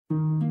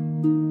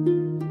We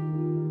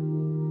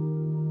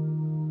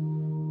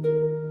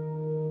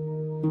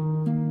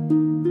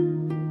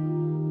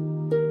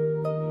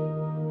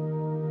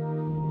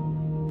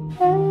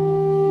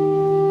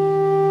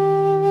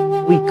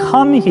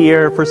come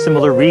here for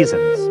similar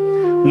reasons.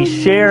 We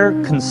share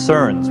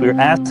concerns. We're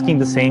asking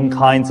the same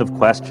kinds of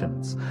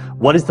questions.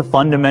 What is the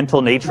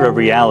fundamental nature of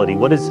reality?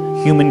 What is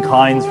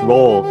humankind's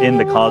role in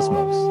the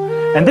cosmos?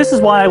 And this is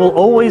why I will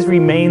always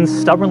remain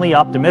stubbornly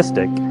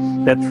optimistic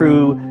that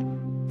through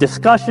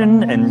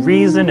discussion and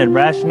reason and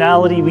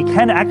rationality, we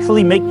can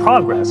actually make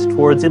progress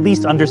towards at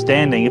least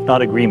understanding, if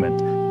not agreement.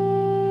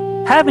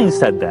 Having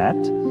said that,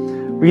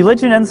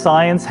 religion and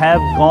science have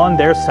gone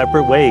their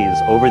separate ways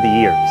over the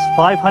years.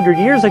 500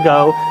 years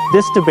ago,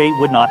 this debate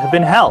would not have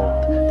been held.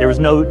 There was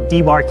no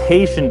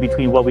demarcation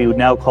between what we would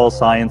now call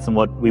science and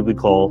what we would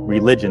call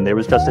religion. There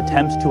was just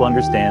attempts to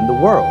understand the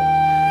world.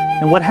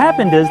 And what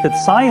happened is that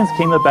science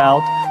came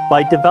about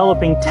by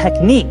developing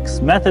techniques,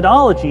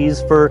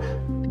 methodologies for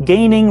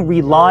gaining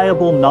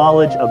reliable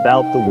knowledge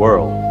about the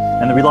world.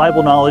 And the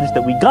reliable knowledge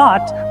that we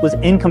got was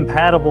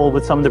incompatible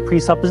with some of the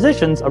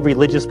presuppositions of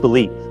religious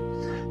belief.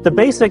 The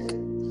basic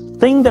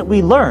thing that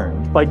we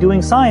learned by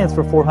doing science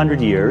for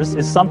 400 years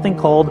is something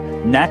called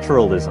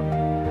naturalism.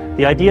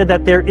 The idea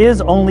that there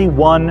is only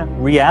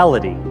one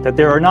reality, that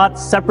there are not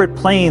separate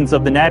planes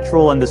of the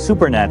natural and the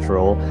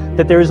supernatural,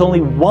 that there is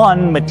only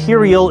one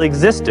material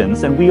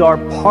existence and we are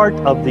part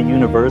of the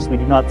universe. We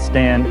do not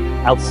stand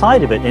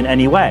outside of it in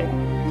any way.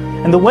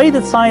 And the way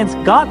that science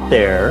got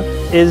there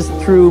is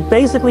through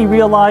basically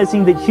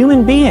realizing that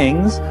human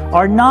beings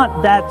are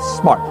not that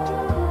smart.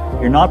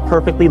 You're not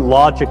perfectly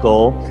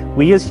logical.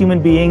 We as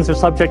human beings are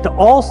subject to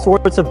all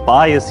sorts of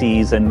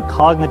biases and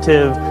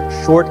cognitive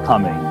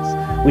shortcomings.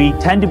 We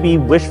tend to be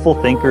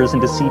wishful thinkers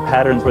and to see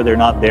patterns where they're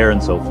not there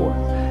and so forth.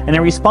 And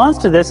in response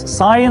to this,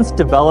 science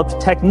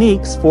developed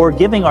techniques for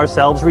giving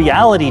ourselves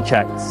reality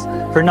checks,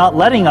 for not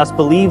letting us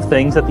believe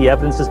things that the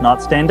evidence does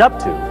not stand up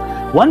to.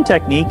 One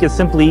technique is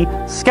simply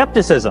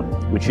skepticism,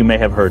 which you may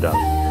have heard of.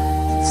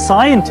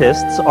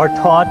 Scientists are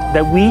taught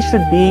that we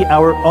should be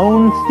our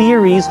own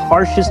theory's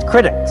harshest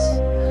critics.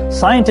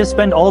 Scientists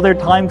spend all their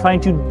time trying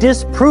to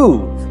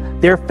disprove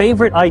their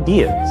favorite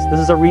ideas. This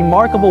is a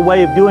remarkable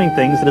way of doing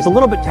things that is a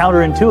little bit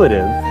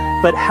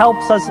counterintuitive, but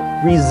helps us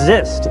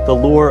resist the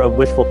lure of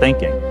wishful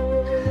thinking.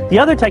 The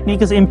other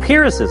technique is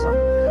empiricism.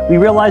 We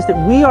realize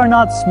that we are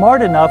not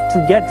smart enough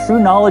to get true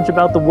knowledge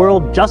about the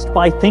world just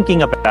by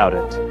thinking about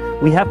it.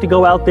 We have to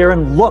go out there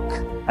and look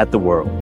at the world.